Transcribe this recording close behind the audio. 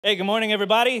Hey, good morning,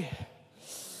 everybody.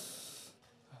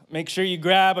 Make sure you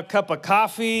grab a cup of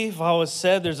coffee. I've always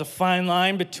said there's a fine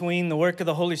line between the work of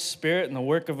the Holy Spirit and the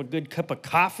work of a good cup of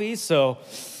coffee. So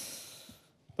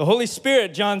the Holy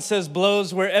Spirit, John says,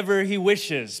 blows wherever he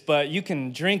wishes, but you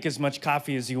can drink as much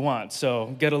coffee as you want.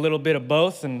 So get a little bit of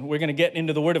both, and we're going to get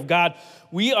into the Word of God.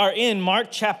 We are in Mark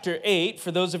chapter 8.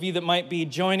 For those of you that might be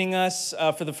joining us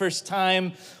for the first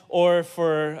time, or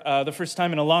for the first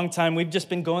time in a long time, we've just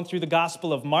been going through the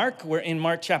Gospel of Mark. We're in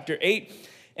Mark chapter 8,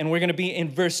 and we're going to be in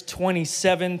verse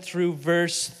 27 through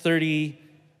verse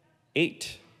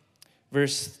 38.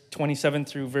 Verse 27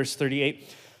 through verse 38.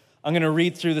 I'm going to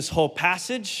read through this whole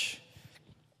passage,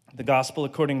 the Gospel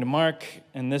according to Mark,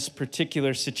 in this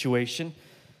particular situation,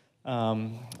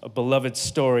 a beloved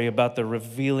story about the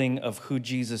revealing of who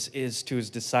Jesus is to his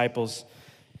disciples.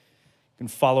 You can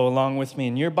follow along with me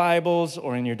in your Bibles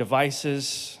or in your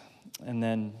devices, and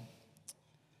then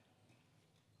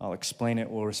I'll explain it,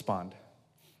 we'll respond.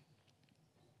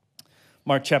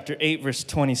 Mark chapter 8, verse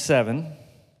 27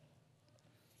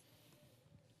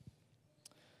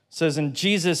 says, "And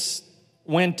Jesus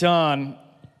went on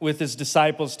with his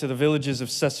disciples to the villages of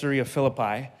Caesarea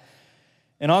Philippi.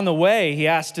 And on the way, he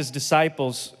asked his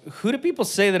disciples, 'Who do people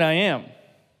say that I am?'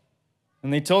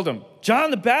 And they told him,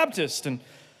 'John the Baptist, and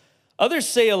others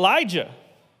say Elijah.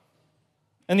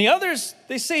 And the others,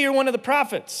 they say you're one of the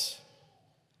prophets.'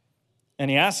 And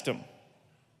he asked them,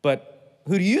 'But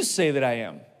who do you say that I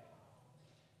am?'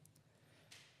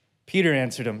 Peter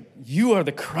answered him, 'You are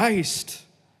the Christ.'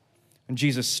 And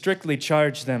Jesus strictly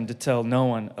charged them to tell no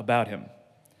one about him.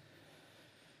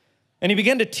 And he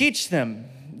began to teach them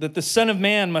that the Son of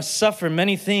Man must suffer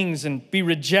many things and be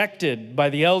rejected by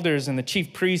the elders and the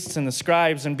chief priests and the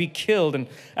scribes and be killed, and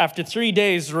after 3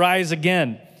 days rise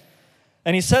again.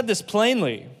 And he said this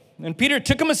plainly. And Peter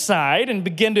took him aside and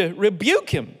began to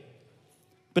rebuke him.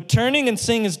 But turning and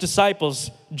seeing his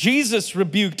disciples, Jesus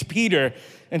rebuked Peter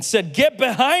and said, 'Get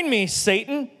behind me,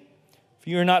 Satan, for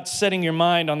you are not setting your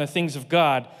mind on the things of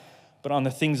God, but on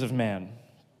the things of man.'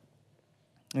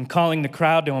 And calling the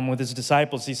crowd to him with his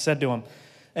disciples, he said to him,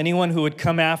 'Anyone who would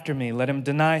come after me, let him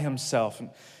deny himself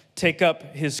and take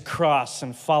up his cross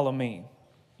and follow me.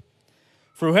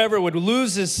 For whoever would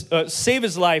save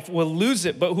his life will lose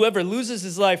it, but whoever loses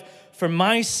his life for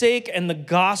my sake and the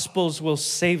gospel's will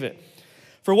save it.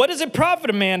 For what does it profit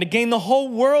a man to gain the whole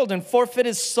world and forfeit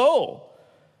his soul?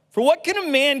 For what can a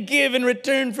man give in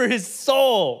return for his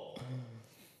soul?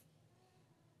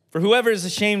 For whoever is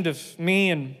ashamed of me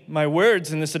and my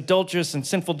words in this adulterous and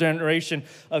sinful generation,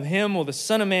 of him will the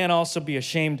Son of Man also be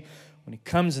ashamed when he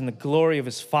comes in the glory of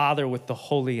his Father with the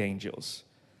holy angels.'"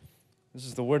 This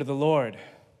is the word of the Lord.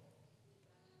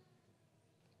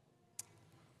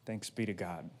 Thanks be to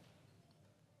God.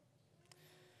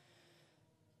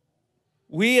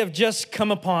 We have just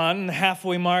come upon the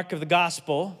halfway mark of the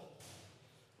Gospel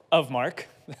of Mark,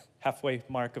 halfway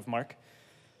mark of Mark,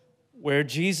 where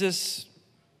Jesus,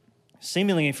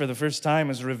 seemingly for the first time,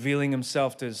 is revealing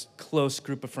himself to his close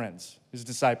group of friends, his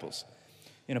disciples,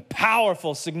 in a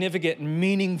powerful, significant, and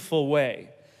meaningful way.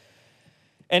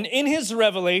 And in his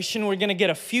revelation, we're going to get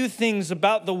a few things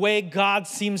about the way God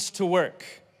seems to work.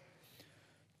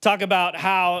 Talk about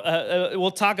we'll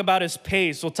talk about his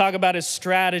pace, we'll talk about his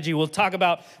strategy, we'll talk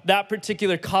about that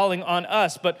particular calling on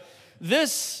us. But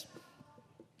this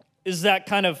is that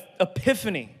kind of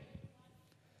epiphany,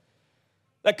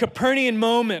 that Copernican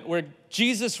moment where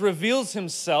Jesus reveals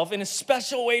himself in a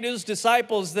special way to his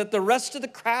disciples that the rest of the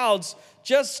crowds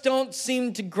just don't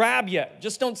seem to grab yet,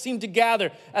 just don't seem to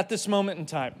gather at this moment in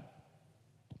time.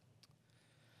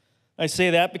 I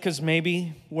say that because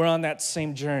maybe we're on that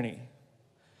same journey.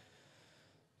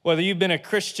 Whether you've been a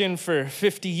Christian for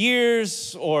 50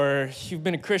 years or you've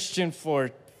been a Christian for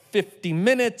 50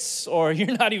 minutes, or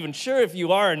you're not even sure if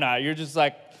you are or not. You're just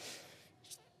like,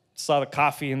 saw the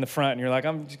coffee in the front, and you're like,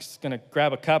 I'm just going to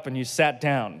grab a cup, and you sat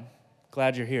down.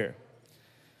 Glad you're here.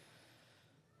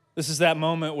 This is that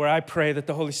moment where I pray that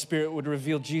the Holy Spirit would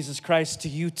reveal Jesus Christ to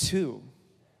you too,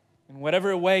 in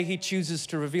whatever way he chooses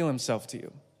to reveal himself to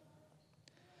you.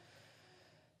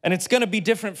 And it's going to be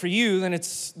different for you than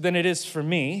it is for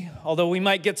me. Although we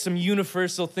might get some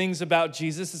universal things about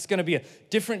Jesus, it's going to be a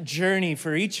different journey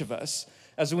for each of us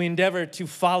as we endeavor to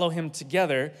follow him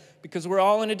together, because we're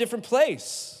all in a different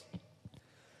place.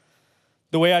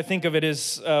 The way I think of it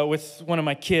is with one of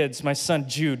my kids, my son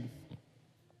Jude.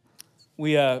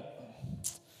 We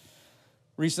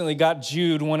recently got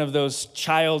Jude one of those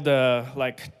child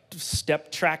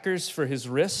step trackers for his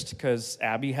wrist, because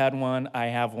Abby had one, I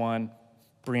have one,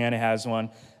 Brianna has one,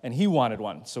 and he wanted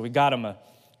one. So we got him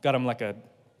like a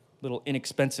little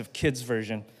inexpensive kids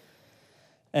version.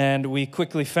 And we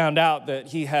quickly found out that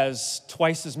he has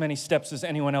twice as many steps as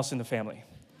anyone else in the family.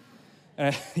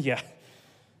 Yeah,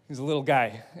 he's a little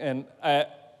guy. And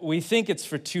we think it's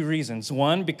for two reasons.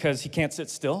 One, because he can't sit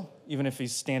still, even if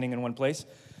he's standing in one place.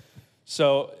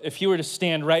 So if he were to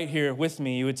stand right here with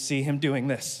me, you would see him doing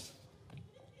this.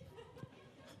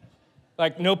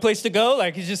 Like, no place to go,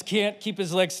 like he just can't keep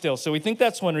his legs still. So we think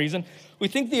that's one reason. We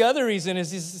think the other reason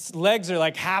is his legs are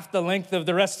like half the length of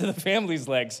the rest of the family's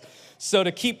legs. So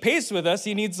to keep pace with us,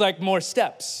 he needs like more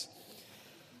steps.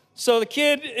 So the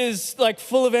kid is like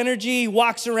full of energy,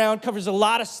 walks around, covers a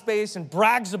lot of space, and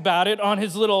brags about it on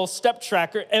his little step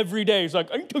tracker every day. He's like,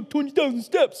 I took 20,000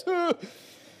 steps.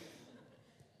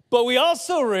 But we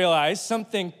also realize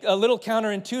something a little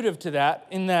counterintuitive to that,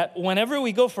 in that whenever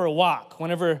we go for a walk,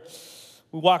 whenever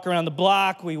we walk around the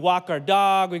block, we walk our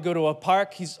dog, we go to a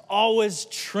park, he's always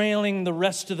trailing the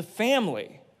rest of the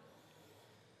family.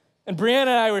 And Brianna and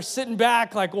I were sitting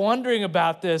back, like, wondering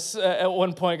about this at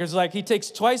one point, because, like, he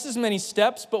takes twice as many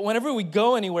steps, but whenever we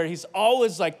go anywhere, he's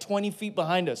always, like, 20 feet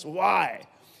behind us. Why?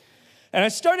 And I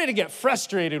started to get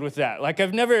frustrated with that. Like,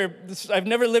 I've never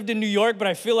lived in New York, but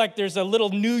I feel like there's a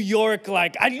little New York,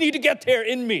 like, I need to get there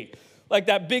in me. Like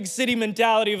that big city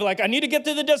mentality of, like, I need to get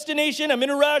to the destination, I'm in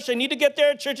a rush, I need to get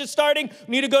there, church is starting,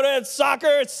 I need to go to soccer,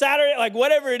 it's Saturday, like,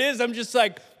 whatever it is, I'm just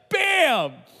like,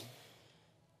 bam!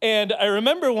 And I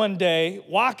remember one day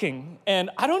walking, and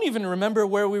I don't even remember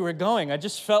where we were going. I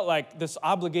just felt like this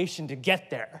obligation to get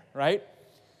there, right?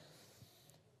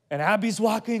 And Abby's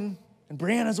walking, and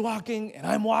Brianna's walking, and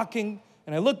I'm walking,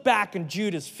 and I look back, and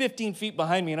Jude is 15 feet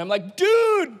behind me, and I'm like,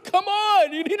 dude, come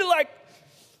on, you need to, like,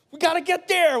 we gotta get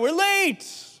there, we're late.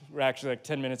 We're actually like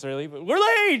 10 minutes early, but we're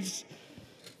late.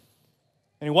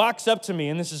 And he walks up to me,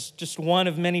 and this is just one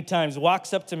of many times,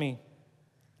 walks up to me,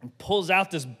 and pulls out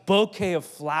this bouquet of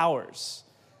flowers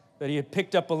that he had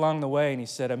picked up along the way, and he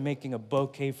said, I'm making a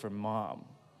bouquet for Mom.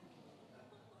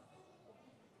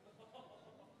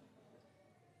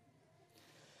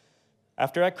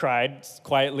 After I cried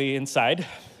quietly inside,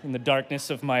 in the darkness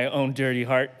of my own dirty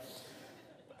heart,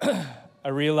 I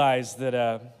realized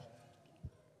that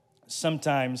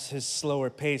sometimes his slower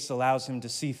pace allows him to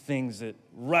see things that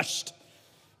rushed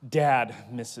dad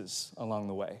misses along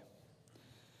the way.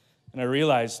 And I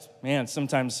realized, man,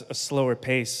 sometimes a slower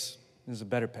pace is a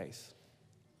better pace.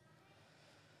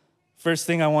 First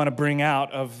thing I want to bring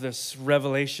out of this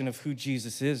revelation of who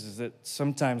Jesus is that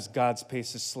sometimes God's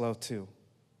pace is slow too.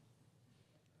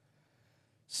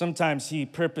 Sometimes he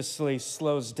purposely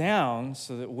slows down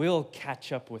so that we'll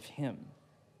catch up with him.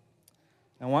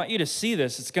 I want you to see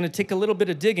this. It's going to take a little bit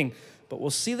of digging, but we'll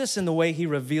see this in the way he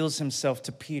reveals himself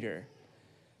to Peter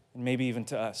and maybe even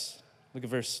to us. Look at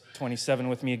verse 27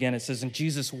 with me again. It says, and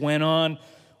Jesus went on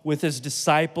with his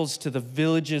disciples to the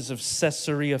villages of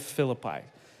Caesarea Philippi.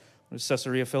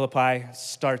 Caesarea Philippi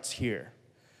starts here.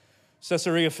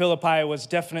 Caesarea Philippi was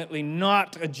definitely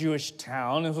not a Jewish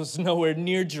town. It was nowhere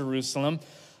near Jerusalem.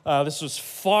 This was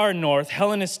far north,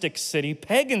 Hellenistic city,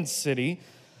 pagan city,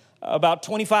 about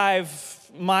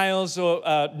 25 miles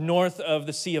north of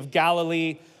the Sea of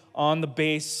Galilee, on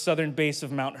the southern base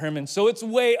of Mount Hermon. So it's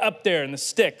way up there in the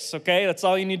sticks, okay? That's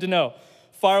all you need to know.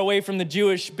 Far away from the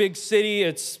Jewish big city,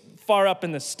 it's far up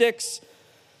in the sticks.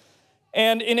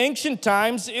 And in ancient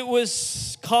times, it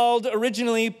was called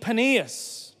originally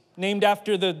Paneas, named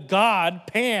after the god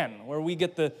Pan, where we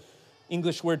get the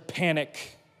English word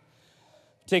panic.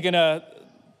 Taken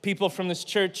people from this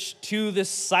church to this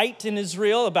site in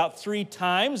Israel about 3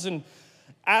 times, and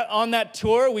on that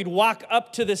tour, we'd walk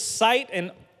up to this site,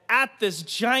 and at this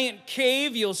giant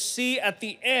cave, you'll see at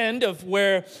the end of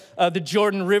where the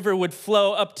Jordan River would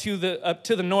flow up to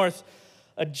the north,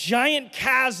 a giant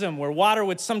chasm where water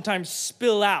would sometimes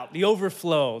spill out, the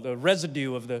overflow, the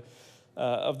residue of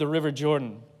the River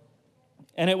Jordan.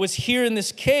 And it was here in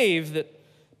this cave that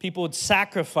people would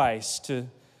sacrifice to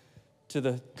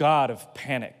the god of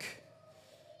panic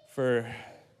for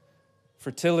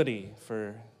fertility,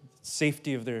 for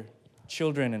safety of their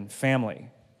children and family.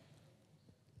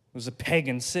 It was a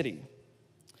pagan city.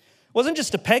 It wasn't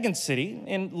just a pagan city.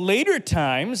 In later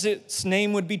times, its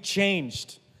name would be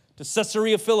changed to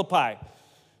Caesarea Philippi.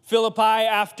 Philippi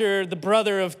after the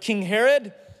brother of King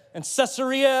Herod, and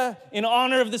Caesarea in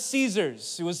honor of the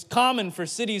Caesars. It was common for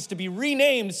cities to be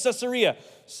renamed Caesarea.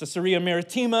 Caesarea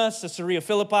Maritima, Caesarea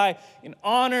Philippi, in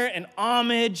honor and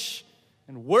homage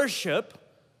and worship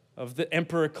of the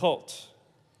emperor cult.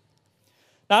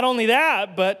 Not only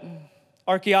that, but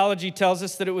archaeology tells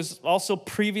us that it was also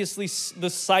previously the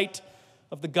site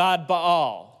of the god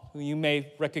Baal, who you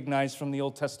may recognize from the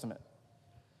Old Testament.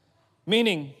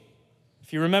 Meaning,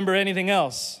 if you remember anything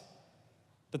else,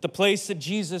 That the place that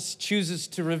Jesus chooses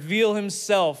to reveal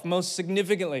himself most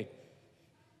significantly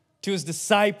to his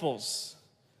disciples,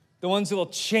 the ones who will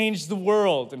change the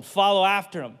world and follow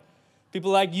after him,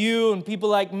 people like you and people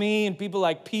like me and people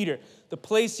like Peter, the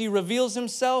place he reveals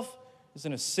himself is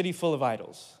in a city full of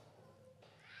idols.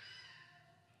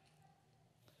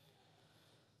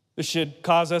 This should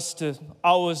cause us to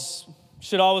always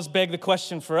beg the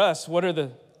question for us, what are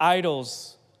the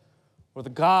idols or the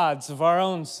gods of our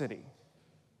own city?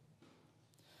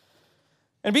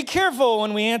 And be careful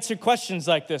when we answer questions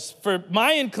like this. For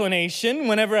my inclination,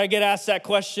 whenever I get asked that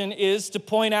question, is to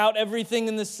point out everything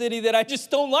in the city that I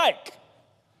just don't like.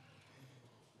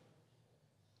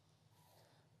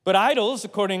 But idols,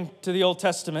 according to the Old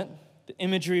Testament, the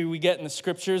imagery we get in the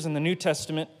Scriptures and the New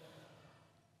Testament,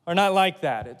 are not like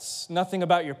that. It's nothing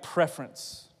about your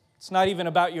preference. It's not even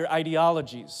about your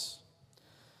ideologies.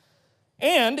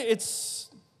 And it's,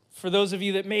 for those of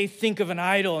you that may think of an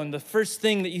idol, and the first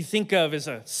thing that you think of is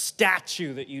a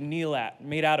statue that you kneel at,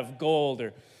 made out of gold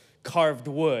or carved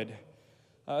wood.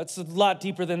 It's a lot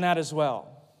deeper than that as well.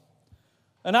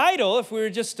 An idol, if we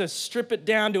were just to strip it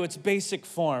down to its basic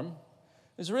form,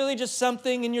 is really just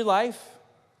something in your life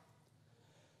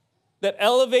that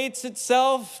elevates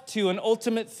itself to an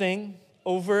ultimate thing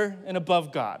over and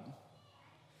above God.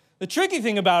 The tricky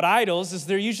thing about idols is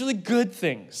they're usually good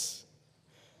things.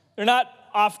 They're not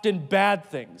often bad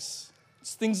things.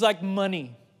 It's things like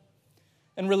money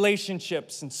and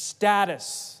relationships and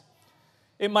status.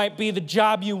 It might be the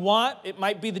job you want. It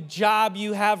might be the job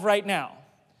you have right now.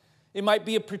 It might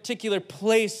be a particular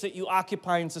place that you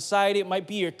occupy in society. It might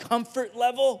be your comfort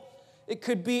level. It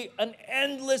could be an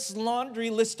endless laundry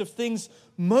list of things,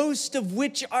 most of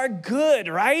which are good,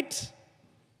 right?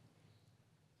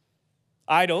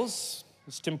 Idols,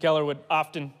 as Tim Keller would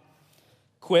often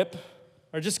quip,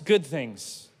 are just good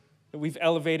things that we've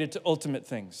elevated to ultimate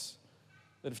things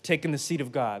that have taken the seat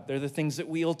of God. They're the things that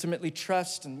we ultimately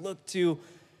trust and look to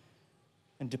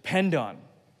and depend on.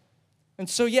 And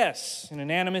so, yes, in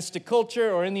an animistic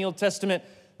culture or in the Old Testament,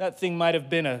 that thing might have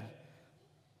been a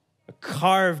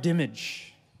carved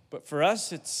image. But for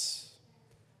us, it's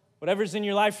whatever's in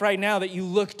your life right now that you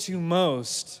look to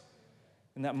most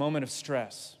in that moment of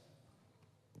stress.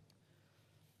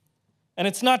 And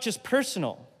it's not just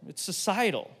personal, it's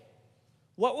societal.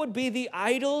 What would be the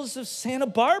idols of Santa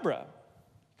Barbara?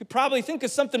 You could probably think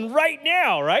of something right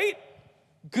now, right?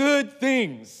 Good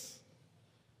things.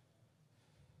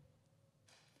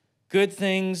 Good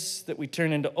things that we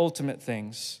turn into ultimate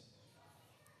things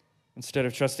instead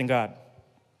of trusting God.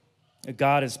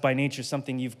 God is by nature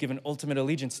something you've given ultimate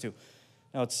allegiance to.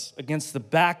 Now, it's against the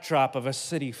backdrop of a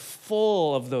city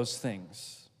full of those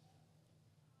things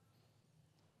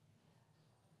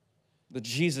that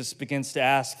Jesus begins to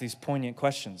ask these poignant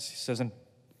questions. He says in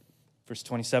verse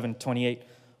 27, 28,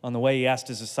 on the way he asked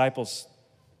his disciples,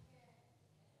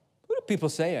 who do people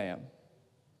say I am?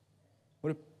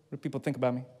 What do people think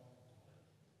about me?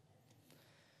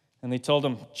 And they told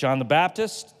him, John the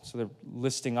Baptist. So they're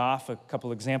listing off a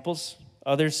couple examples.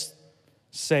 Others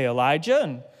say Elijah,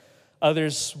 and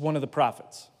others one of the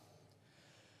prophets.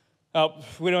 Now,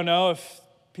 we don't know if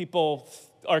people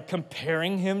are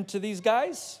comparing him to these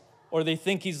guys, or they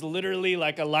think he's literally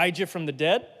like Elijah from the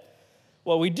dead.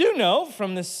 What we do know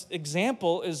from this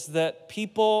example is that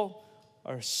people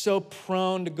are so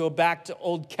prone to go back to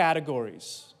old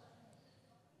categories.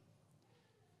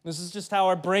 This is just how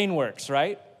our brain works,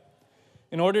 right?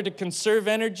 In order to conserve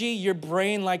energy, your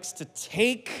brain likes to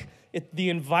take the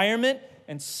environment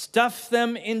and stuff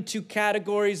them into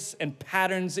categories and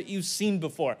patterns that you've seen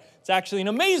before. It's actually an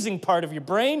amazing part of your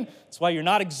brain. That's why you're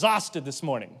not exhausted this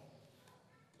morning,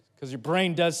 because your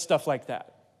brain does stuff like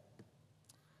that.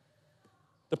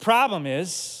 The problem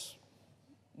is,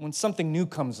 when something new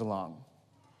comes along,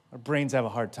 our brains have a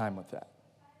hard time with that.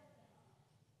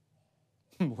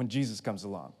 When Jesus comes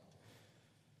along,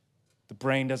 the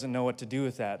brain doesn't know what to do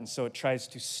with that, and so it tries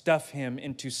to stuff him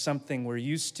into something we're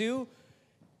used to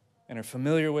and are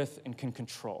familiar with and can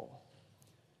control.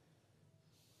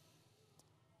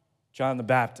 John the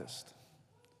Baptist,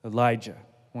 Elijah,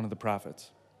 one of the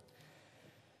prophets.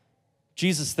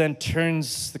 Jesus then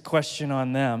turns the question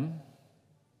on them,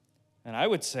 and I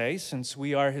would say, since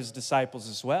we are his disciples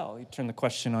as well, he turned the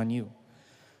question on you.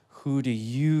 Who do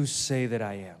you say that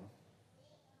I am?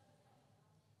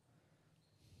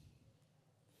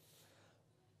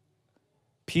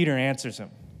 Peter answers him.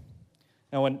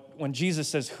 Now, when Jesus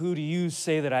says, who do you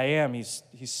say that I am, he's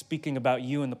speaking about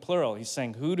you in the plural. He's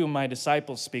saying, who do my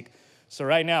disciples speak? So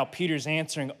right now, Peter's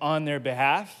answering on their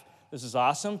behalf. This is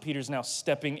awesome. Peter's now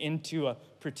stepping into a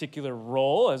particular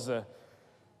role as a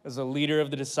as a leader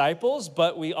of the disciples,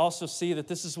 but we also see that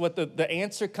this is what the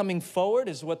answer coming forward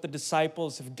is what the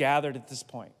disciples have gathered at this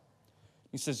point.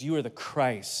 He says, you are the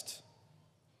Christ.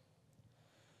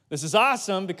 This is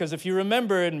awesome because if you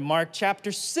remember in Mark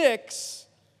chapter 6,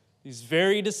 these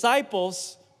very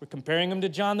disciples were comparing him to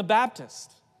John the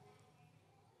Baptist.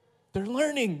 They're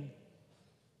learning.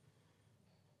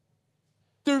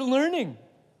 They're learning.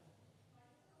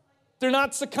 They're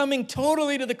not succumbing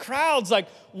totally to the crowds. Like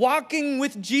walking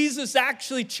with Jesus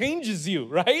actually changes you,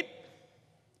 right?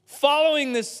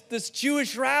 Following this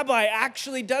Jewish rabbi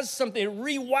actually does something. It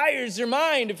rewires your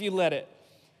mind if you let it.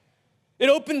 It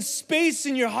opens space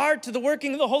in your heart to the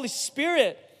working of the Holy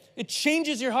Spirit. It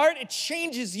changes your heart. It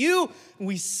changes you. And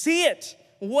we see it.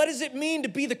 What does it mean to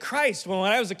be the Christ? Well,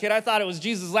 when I was a kid, I thought it was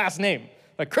Jesus' last name.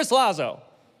 Like Chris Lazo,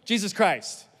 Jesus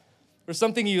Christ. Or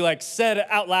something you like said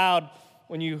out loud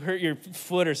when you hurt your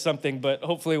foot or something, but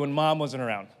hopefully when mom wasn't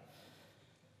around.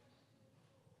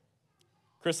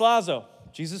 Chris Lazo,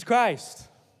 Jesus Christ.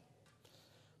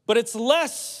 But it's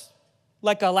less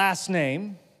like a last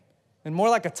name and more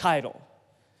like a title.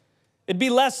 It'd be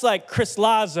less like Chris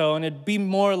Lazo and it'd be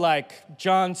more like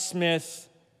John Smith,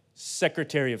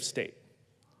 Secretary of State.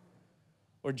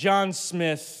 Or John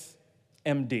Smith,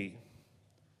 MD.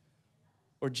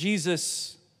 Or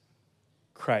Jesus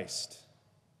Christ.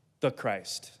 The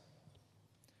Christ.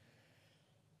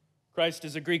 Christ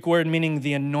is a Greek word meaning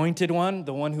the anointed one,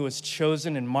 the one who was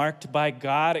chosen and marked by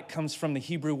God. It comes from the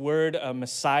Hebrew word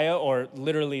Messiah, or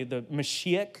literally the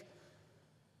Mashiach,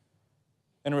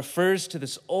 and refers to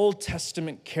this Old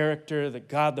Testament character that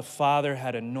God the Father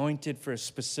had anointed for a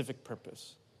specific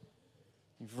purpose.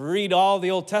 If you read all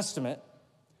the Old Testament,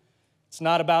 it's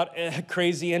not about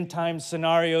crazy end time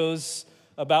scenarios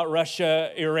about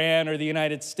Russia, Iran, or the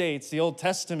United States. The Old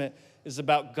Testament is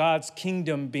about God's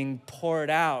kingdom being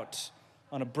poured out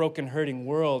on a broken, hurting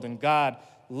world, and God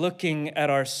looking at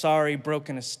our sorry,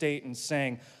 broken estate and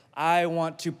saying, I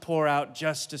want to pour out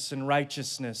justice and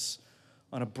righteousness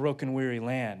on a broken, weary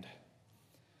land.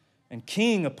 And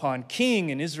king upon king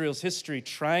in Israel's history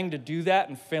trying to do that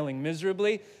and failing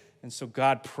miserably, and so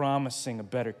God promising a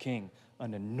better king,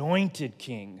 an anointed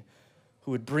king,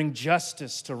 who would bring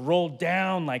justice to roll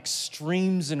down like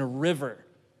streams in a river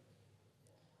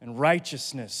and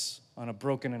righteousness on a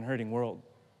broken and hurting world.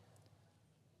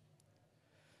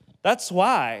 That's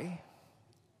why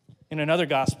in another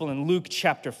gospel, in Luke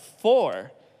chapter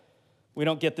 4, we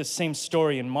don't get this same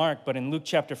story in Mark, but in Luke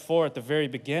chapter 4 at the very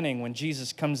beginning, when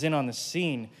Jesus comes in on the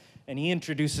scene and he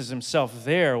introduces himself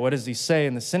there, what does he say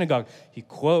in the synagogue? He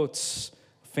quotes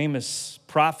a famous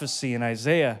prophecy in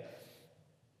Isaiah,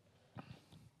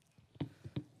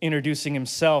 introducing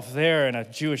himself there in a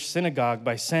Jewish synagogue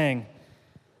by saying,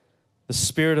 the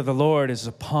Spirit of the Lord is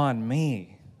upon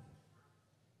me.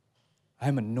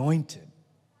 I'm anointed,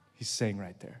 he's saying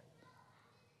right there.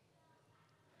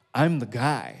 I'm the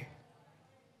guy.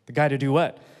 The guy to do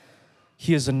what?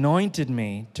 He has anointed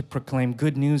me to proclaim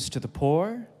good news to the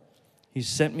poor. He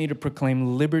sent me to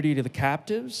proclaim liberty to the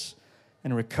captives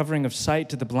and recovering of sight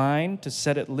to the blind, to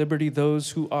set at liberty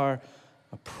those who are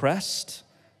oppressed,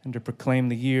 and to proclaim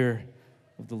the year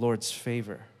of the Lord's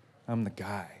favor. I'm the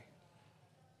guy.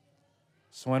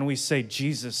 So when we say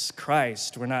Jesus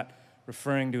Christ, we're not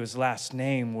referring to his last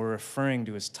name, we're referring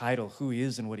to his title, who he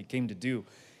is and what he came to do.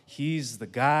 He's the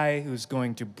guy who's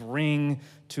going to bring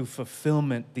to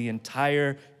fulfillment the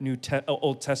entire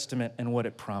Old Testament and what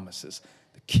it promises,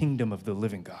 the kingdom of the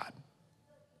living God.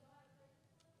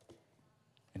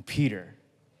 And Peter,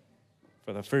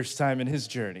 for the first time in his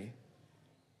journey,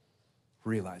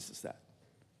 realizes that.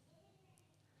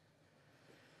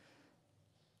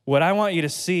 What I want you to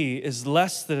see is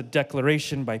less the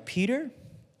declaration by Peter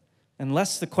and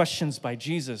less the questions by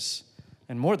Jesus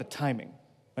and more the timing.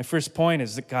 My first point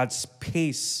is that God's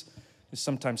pace is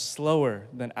sometimes slower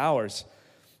than ours.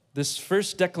 This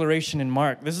first declaration in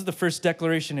Mark, this is the first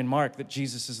declaration in Mark that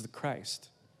Jesus is the Christ,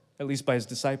 at least by his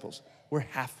disciples. We're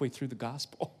halfway through the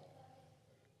gospel.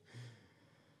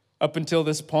 Up until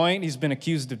this point, he's been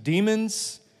accused of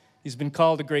demons. He's been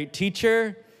called a great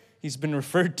teacher. He's been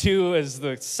referred to as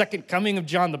the second coming of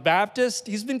John the Baptist.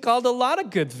 He's been called a lot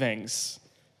of good things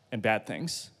and bad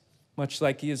things, much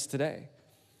like he is today.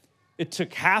 It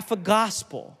took half a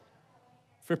gospel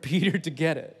for Peter to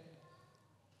get it.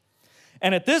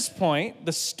 And at this point,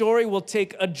 the story will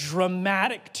take a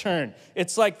dramatic turn.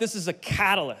 It's like this is a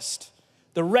catalyst.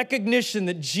 The recognition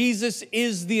that Jesus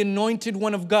is the anointed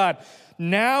one of God.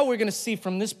 Now we're going to see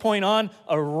from this point on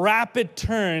a rapid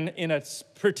turn in a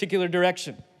particular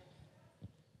direction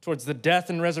towards the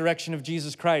death and resurrection of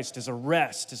Jesus Christ, his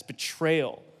arrest, his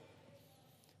betrayal.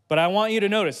 But I want you to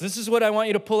notice, this is what I want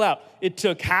you to pull out. It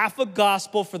took half a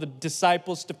gospel for the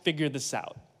disciples to figure this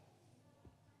out.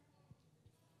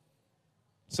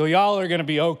 So y'all are going to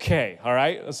be okay, all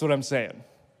right? That's what I'm saying.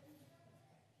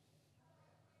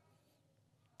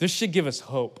 This should give us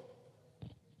hope.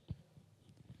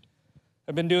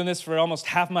 I've been doing this for almost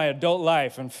half my adult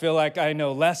life and feel like I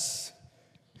know less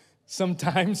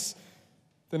sometimes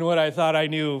than what I thought I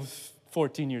knew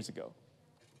 14 years ago.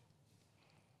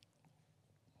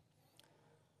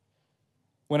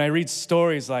 When I read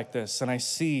stories like this and I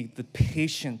see the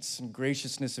patience and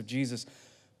graciousness of Jesus,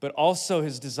 but also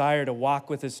his desire to walk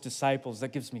with his disciples,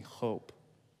 that gives me hope.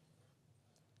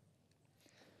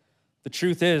 The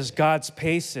truth is, God's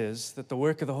pace is that the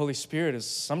work of the Holy Spirit is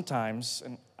sometimes,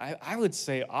 and I would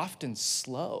say often,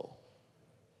 slow.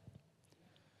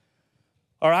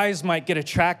 Our eyes might get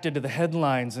attracted to the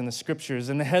headlines in the scriptures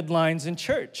and the headlines in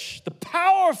church. The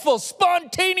powerful,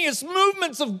 spontaneous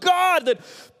movements of God that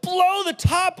blow the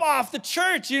top off the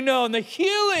church, and the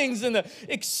healings and the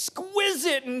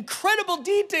exquisite, incredible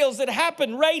details that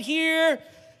happen right here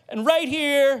and right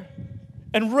here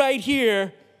and right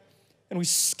here. And we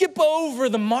skip over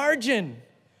the margin,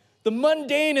 the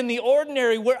mundane and the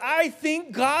ordinary, where I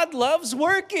think God loves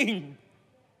working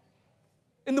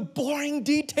in the boring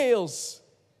details.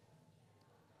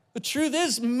 The truth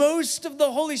is, most of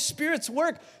the Holy Spirit's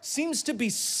work seems to be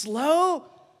slow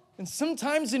and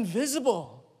sometimes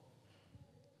invisible.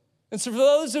 And so for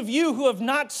those of you who have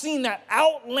not seen that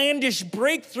outlandish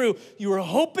breakthrough you were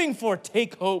hoping for,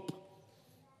 take hope.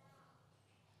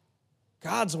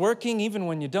 God's working even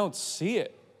when you don't see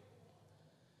it.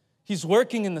 He's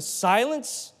working in the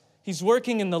silence. He's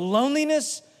working in the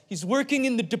loneliness. He's working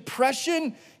in the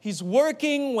depression. He's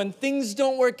working when things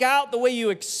don't work out the way you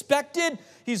expected.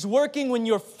 He's working when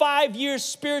your 5-year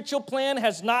spiritual plan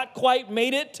has not quite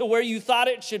made it to where you thought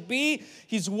it should be.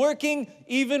 He's working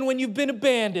even when you've been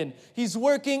abandoned. He's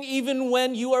working even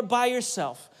when you are by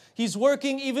yourself. He's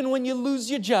working even when you lose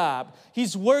your job.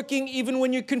 He's working even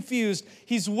when you're confused.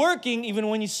 He's working even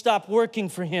when you stop working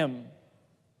for him.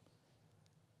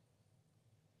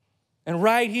 And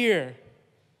right here,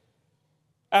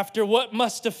 after what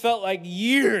must have felt like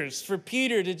years for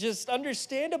Peter to just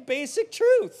understand a basic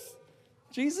truth,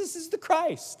 Jesus is the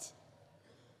Christ.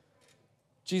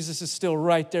 Jesus is still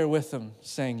right there with him,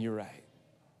 saying, "You're right."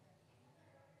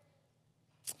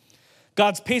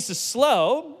 God's pace is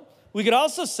slow. We could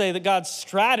also say that God's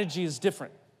strategy is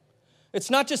different. It's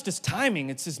not just his timing,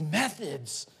 it's his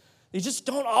methods. They just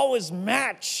don't always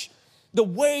match the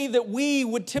way that we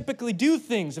would typically do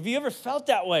things. Have you ever felt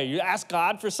that way? You ask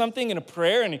God for something in a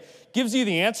prayer and he gives you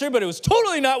the answer, but it was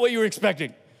totally not what you were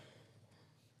expecting.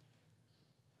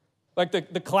 Like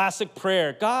the classic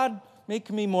prayer, "God,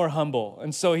 make me more humble."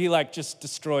 And so he just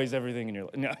destroys everything in your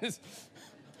life. No,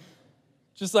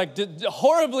 just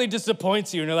horribly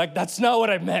disappoints you. And you're like, "That's not what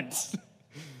I meant."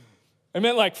 I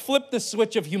meant flip the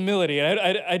switch of humility.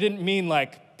 I didn't mean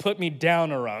put me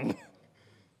down a rung. It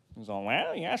was all,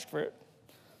 well, you asked for it.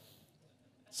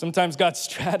 Sometimes God's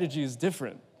strategy is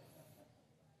different.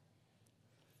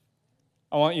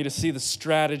 I want you to see the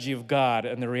strategy of God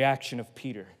and the reaction of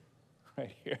Peter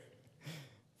right here.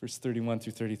 Verse 31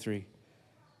 through 33.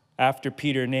 After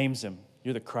Peter names him,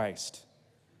 "You're the Christ,"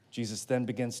 Jesus then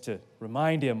begins to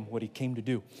remind him what he came to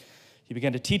do. He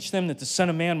began to teach them that the Son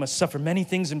of Man must suffer many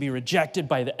things and be rejected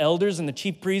by the elders and the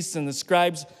chief priests and the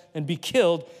scribes and be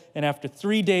killed, and after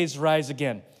 3 days rise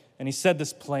again. And he said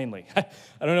this plainly. I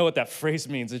don't know what that phrase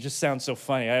means. It just sounds so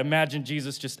funny. I imagine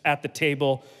Jesus just at the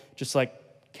table, just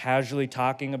casually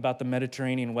talking about the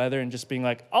Mediterranean weather and just being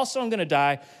like, "Also, I'm going to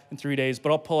die in 3 days,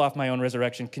 but I'll pull off my own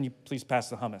resurrection. Can you please pass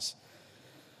the hummus?"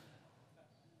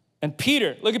 And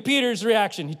Peter, look at Peter's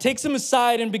reaction. He takes him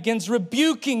aside and begins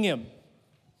rebuking him.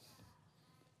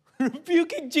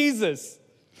 Rebuking Jesus.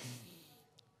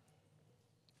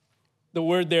 The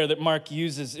word there that Mark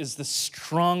uses is the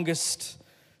strongest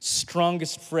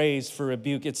phrase for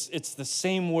rebuke. It's the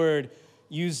same word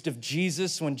used of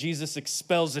Jesus when Jesus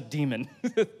expels a demon.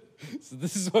 So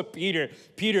this is what Peter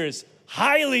is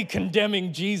highly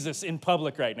condemning Jesus in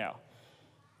public right now.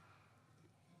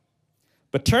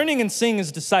 But turning and seeing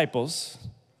his disciples,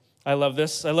 I love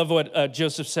this. I love what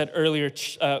Joseph said earlier.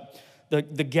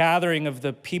 The gathering of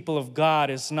the people of God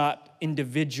is not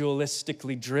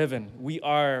individualistically driven. We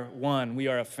are one. We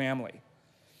are a family.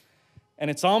 And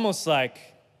it's almost like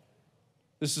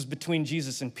this is between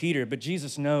Jesus and Peter, but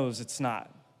Jesus knows it's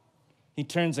not. He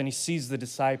turns and he sees the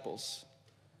disciples.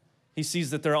 He sees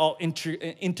that they're all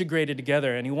integrated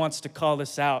together, and he wants to call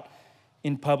this out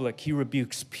in public. He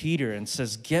rebukes Peter and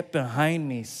says, "Get behind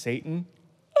me, Satan."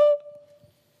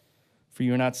 For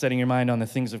you are not setting your mind on the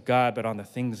things of God, but on the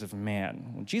things of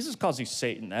man. When Jesus calls you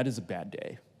Satan, that is a bad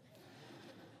day.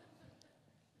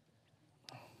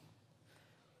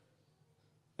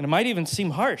 And it might even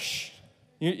seem harsh.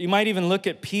 You might even look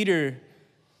at Peter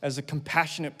as a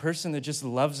compassionate person that just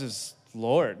loves his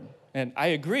Lord. And I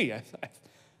agree.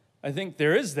 I think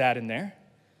there is that in there.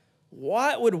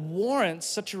 What would warrant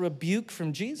such a rebuke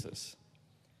from Jesus?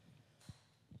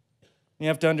 You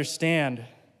have to understand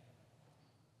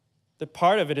that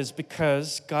part of it is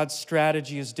because God's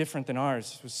strategy is different than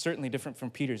ours. It was certainly different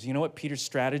from Peter's. You know what Peter's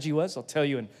strategy was? I'll tell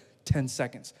you in 10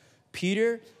 seconds.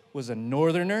 Peter was a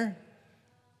northerner,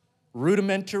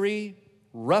 rudimentary,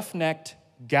 rough-necked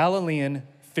Galilean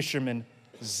fisherman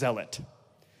zealot.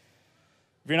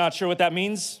 If you're not sure what that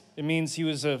means, it means he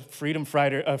was a freedom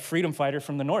fighter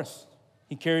from the north.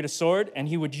 He carried a sword and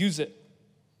he would use it.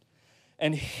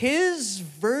 And his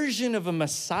version of a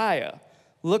Messiah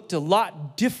looked a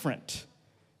lot different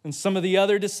than some of the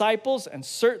other disciples, and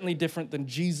certainly different than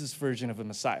Jesus' version of a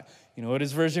Messiah. You know what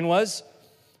his version was?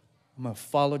 I'm going to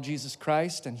follow Jesus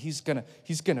Christ, and he's going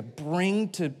to bring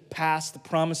to pass the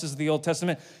promises of the Old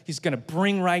Testament. He's going to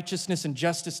bring righteousness and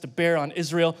justice to bear on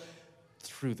Israel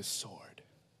through the sword.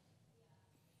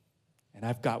 And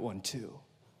I've got one too.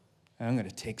 And I'm going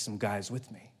to take some guys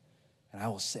with me, and I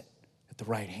will sit at the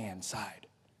right-hand side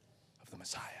of the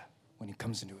Messiah when he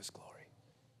comes into his glory.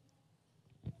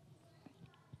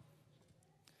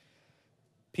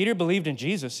 Peter believed in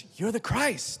Jesus. You're the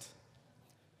Christ.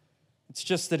 It's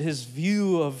just that his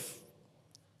view of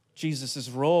Jesus'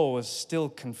 role was still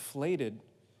conflated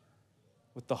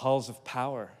with the halls of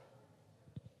power,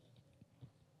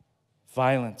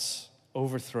 violence,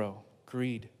 overthrow,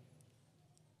 greed.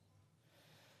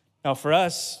 Now for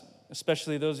us,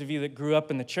 especially those of you that grew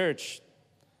up in the church,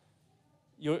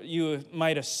 you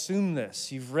might assume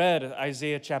this. You've read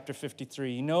Isaiah chapter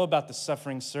 53. You know about the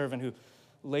suffering servant who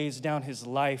lays down his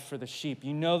life for the sheep.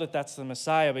 You know that that's the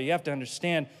Messiah, but you have to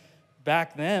understand,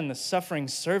 back then, the suffering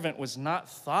servant was not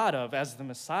thought of as the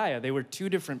Messiah. They were two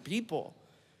different people.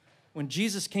 When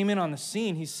Jesus came in on the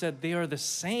scene, he said, they are the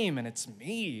same, and it's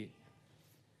me.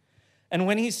 And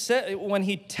when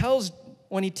he tells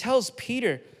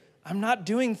Peter, I'm not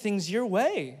doing things your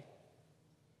way.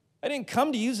 I didn't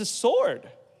come to use a sword.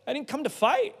 I didn't come to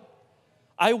fight.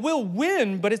 I will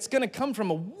win, but it's going to come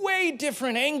from a way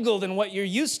different angle than what you're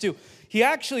used to. He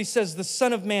actually says the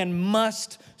Son of Man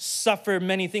must suffer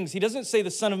many things. He doesn't say the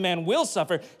Son of Man will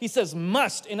suffer. He says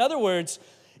must. In other words,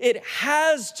 it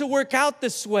has to work out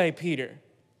this way, Peter.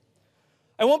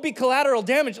 I won't be collateral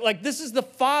damage. Like, this is the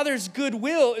Father's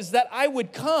goodwill, is that I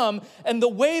would come, and the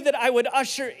way that I would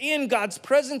usher in God's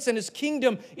presence and his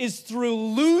kingdom is through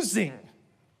losing,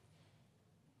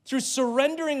 through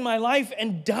surrendering my life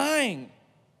and dying.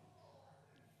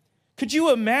 Could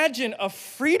you imagine a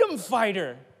freedom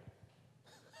fighter?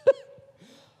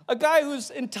 A guy whose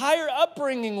entire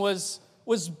upbringing was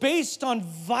based on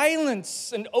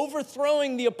violence and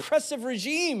overthrowing the oppressive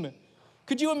regime.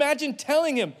 Could you imagine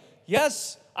telling him,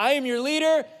 yes, I am your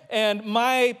leader, and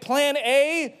my plan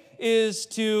A is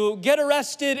to get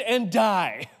arrested and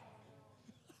die?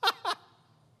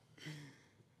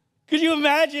 Could you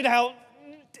imagine how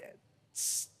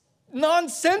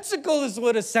nonsensical this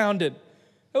would have sounded?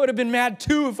 I would have been mad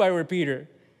too if I were Peter.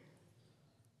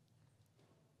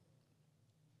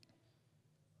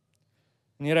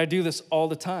 And yet I do this all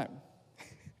the time.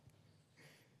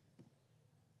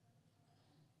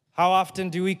 How often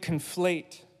do we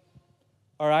conflate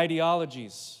our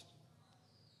ideologies,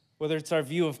 whether it's our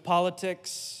view of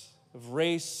politics, of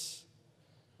race,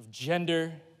 of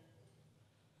gender,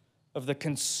 of the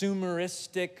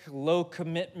consumeristic,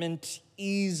 low-commitment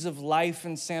ease of life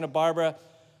in Santa Barbara,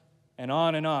 and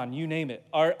on, you name it.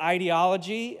 Our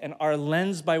ideology and our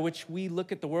lens by which we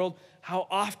look at the world, how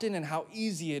often and how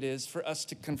easy it is for us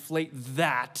to conflate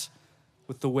that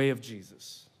with the way of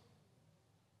Jesus.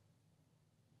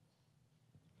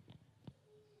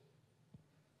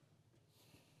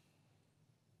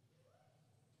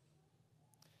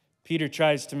 Peter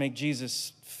tries to make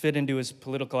Jesus fit into his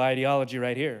political ideology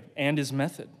right here and his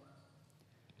method.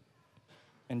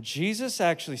 And Jesus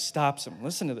actually stops him,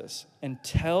 listen to this, and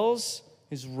tells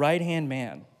his right-hand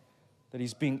man that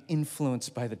he's being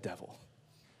influenced by the devil.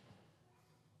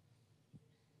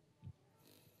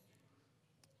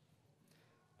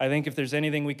 I think if there's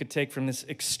anything we could take from this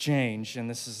exchange, and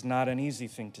this is not an easy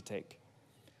thing to take,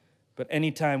 but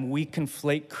anytime we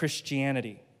conflate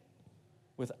Christianity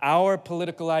with our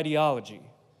political ideology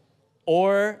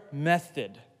or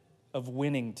method of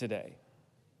winning today,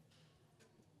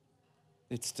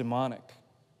 it's demonic.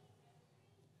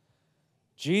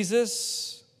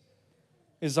 Jesus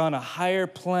is on a higher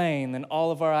plane than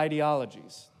all of our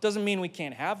ideologies. Doesn't mean we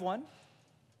can't have one.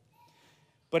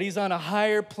 But he's on a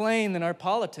higher plane than our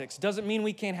politics. Doesn't mean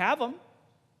we can't have them.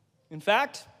 In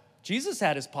fact, Jesus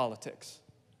had his politics.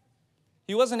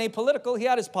 He wasn't apolitical, he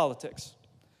had his politics.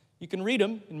 You can read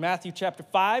them in Matthew chapter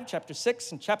 5, chapter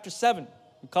 6, and chapter 7.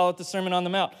 We call it the Sermon on the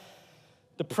Mount.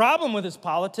 The problem with his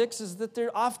politics is that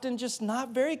they're often just not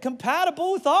very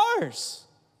compatible with ours.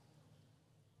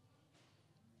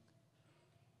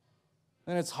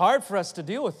 And it's hard for us to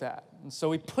deal with that. And so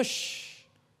we push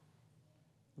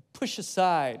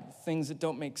aside things that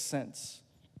don't make sense.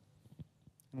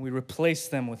 And we replace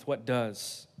them with what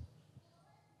does.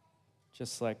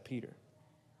 Just like Peter.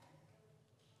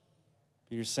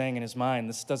 Peter's saying in his mind,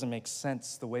 this doesn't make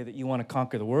sense the way that you want to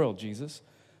conquer the world, Jesus.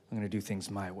 I'm going to do things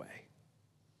my way.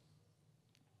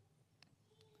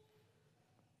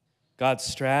 God's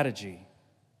strategy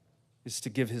is to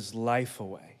give his life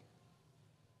away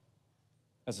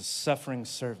as a suffering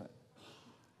servant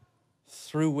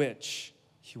through which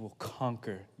he will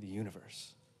conquer the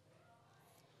universe.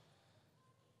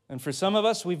 And for some of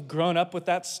us, we've grown up with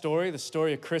that story, the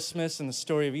story of Christmas and the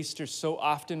story of Easter. So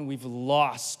often we've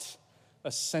lost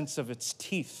a sense of its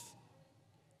teeth.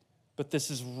 But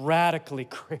this is radically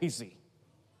crazy.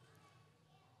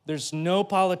 There's no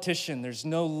politician, there's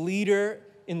no leader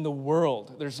in the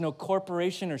world, there's no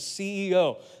corporation or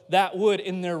CEO that would,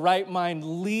 in their right mind,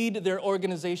 lead their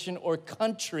organization or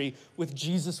country with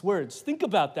Jesus' words. Think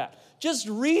about that. Just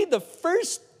read the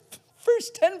first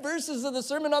 10 verses of the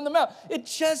Sermon on the Mount. It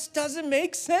just doesn't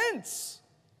make sense.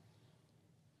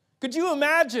 Could you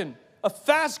imagine a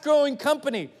fast-growing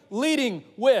company leading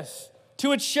with,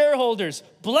 to its shareholders,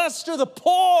 blessed are the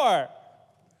poor?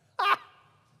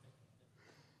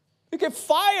 You get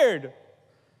fired.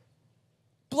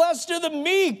 Blessed are the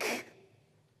meek.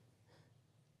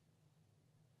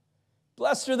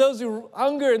 Blessed are those who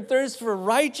hunger and thirst for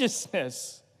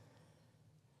righteousness.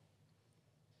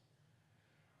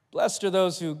 Blessed are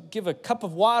those who give a cup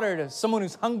of water to someone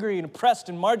who's hungry and oppressed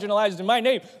and marginalized in my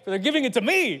name, for they're giving it to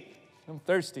me. I'm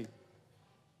thirsty.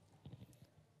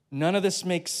 None of this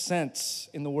makes sense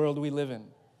in the world we live in.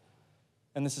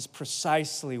 And this is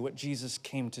precisely what Jesus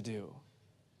came to do.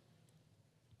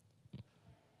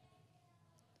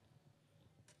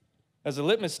 As a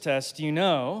litmus test, you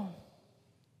know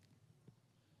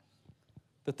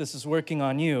that this is working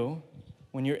on you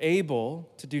when you're able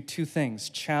to do two things.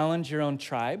 Challenge your own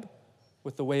tribe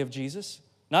with the way of Jesus,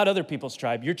 not other people's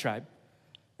tribe, your tribe.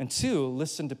 And two,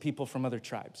 listen to people from other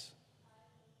tribes.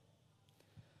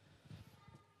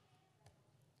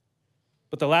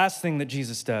 But the last thing that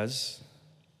Jesus does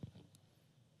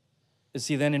is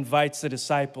he then invites the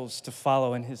disciples to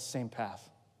follow in his same path.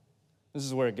 This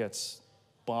is where it gets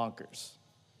bonkers.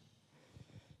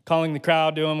 Calling the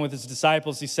crowd to him with his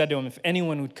disciples, he said to them, if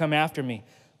anyone would come after me,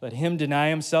 let him deny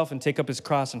himself and take up his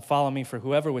cross and follow me. For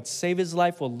whoever would save his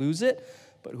life will lose it,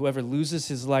 but whoever loses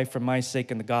his life for my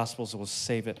sake and the gospel's will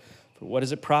save it. For what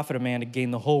does it profit a man to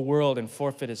gain the whole world and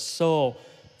forfeit his soul?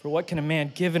 For what can a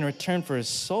man give in return for his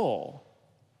soul?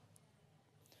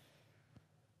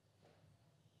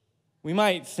 We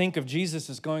might think of Jesus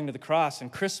as going to the cross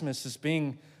and Christmas as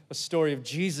being a story of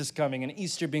Jesus coming and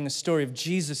Easter being a story of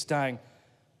Jesus dying.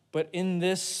 But in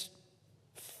this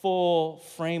full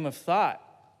frame of thought,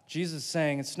 Jesus is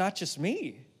saying, it's not just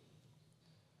me.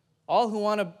 All who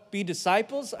want to be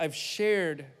disciples, I've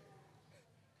shared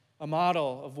a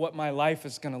model of what my life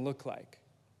is going to look like.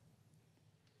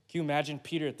 Can you imagine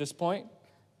Peter at this point?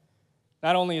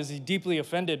 Not only is he deeply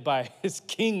offended by his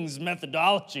king's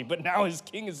methodology, but now his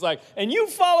king is like, and you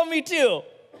follow me too.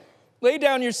 Lay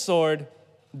down your sword,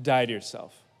 die to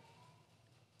yourself.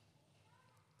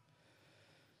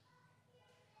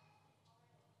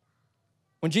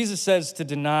 When Jesus says to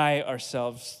deny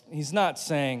ourselves, he's not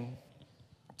saying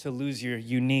to lose your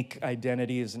unique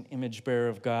identity as an image bearer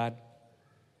of God.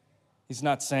 He's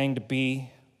not saying to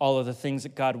be all of the things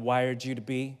that God wired you to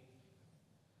be.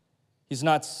 He's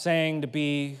not saying to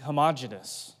be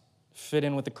homogeneous, fit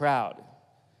in with the crowd.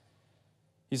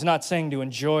 He's not saying to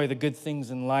enjoy the good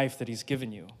things in life that he's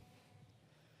given you.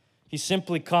 He's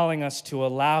simply calling us to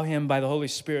allow him by the Holy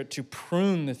Spirit to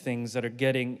prune the things that are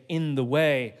getting in the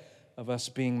way of us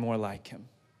being more like him.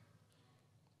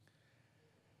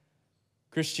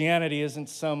 Christianity isn't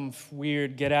some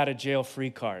weird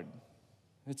get-out-of-jail-free card.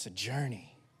 It's a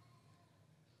journey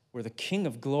where the King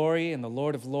of Glory and the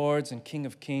Lord of Lords and King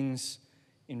of Kings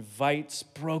invites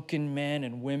broken men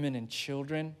and women and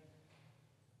children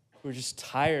who are just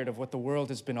tired of what the world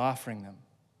has been offering them,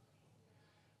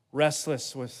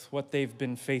 restless with what they've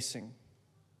been facing,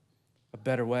 a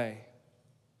better way.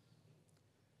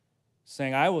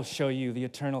 saying, I will show you the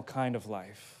eternal kind of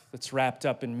life that's wrapped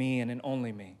up in me and in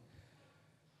only me.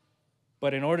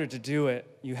 But in order to do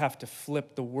it, you have to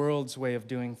flip the world's way of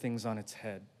doing things on its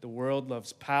head. The world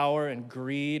loves power and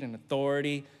greed and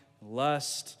authority and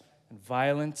lust and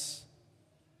violence.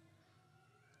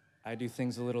 I do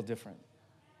things a little different.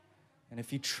 And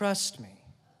if you trust me,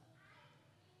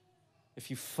 if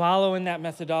you follow in that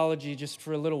methodology just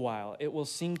for a little while, it will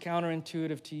seem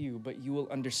counterintuitive to you, but you will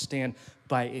understand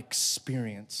by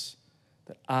experience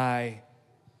that I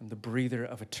am the breather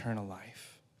of eternal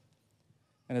life.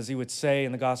 And as he would say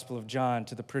in the Gospel of John,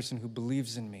 to the person who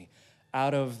believes in me,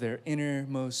 out of their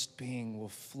innermost being will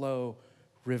flow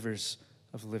rivers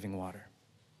of living water.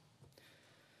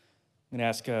 I'm going to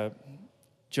ask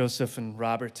Joseph and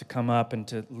Robert to come up and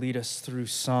to lead us through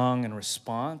song and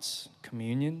response,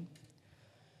 communion.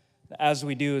 As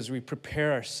we do, as we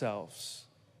prepare ourselves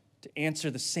to answer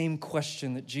the same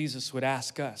question that Jesus would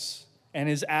ask us and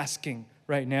is asking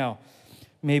right now,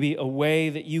 maybe a way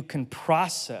that you can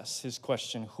process his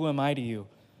question, who am I to you?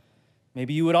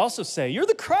 Maybe you would also say, you're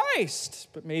the Christ,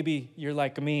 but maybe you're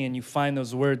like me and you find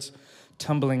those words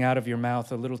tumbling out of your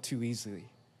mouth a little too easily.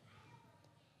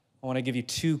 I want to give you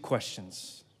two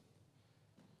questions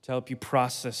to help you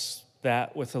process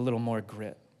that with a little more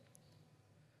grit.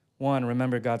 One,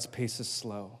 remember God's pace is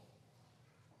slow.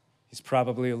 He's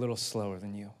probably a little slower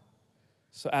than you.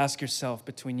 So ask yourself,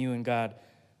 between you and God,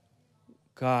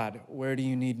 where do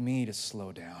you need me to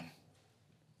slow down?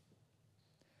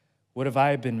 What have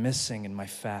I been missing in my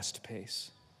fast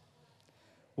pace?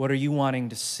 What are you wanting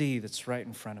to see that's right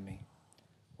in front of me?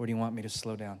 Where do you want me to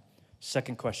slow down?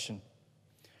 Second question,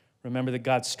 remember that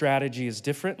God's strategy is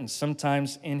different, and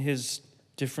sometimes in his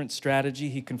different strategy,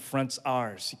 he confronts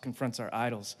ours. He confronts our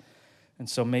idols. And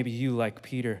so maybe you, like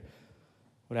Peter,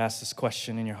 would ask this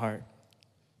question in your heart: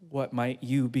 what might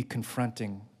you be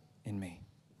confronting in me?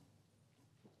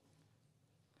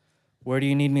 Where do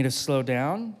you need me to slow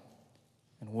down?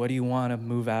 And what do you want to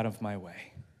move out of my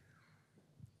way?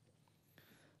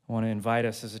 I want to invite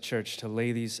us as a church to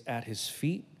lay these at his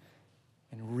feet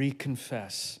and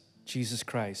reconfess Jesus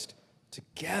Christ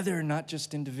together, not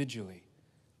just individually,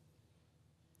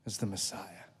 as the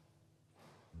Messiah,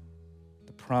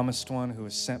 the promised one who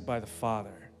was sent by the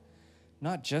Father,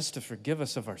 not just to forgive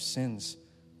us of our sins,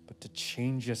 but to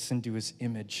change us into his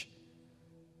image,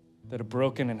 that a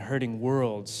broken and hurting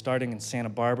world, starting in Santa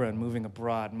Barbara and moving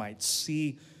abroad, might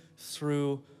see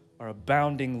through our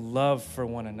abounding love for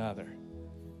one another.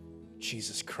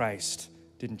 Jesus Christ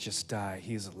didn't just die,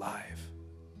 he is alive.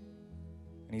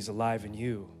 And he's alive in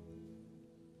you.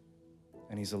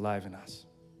 And he's alive in us.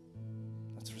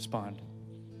 Let's respond.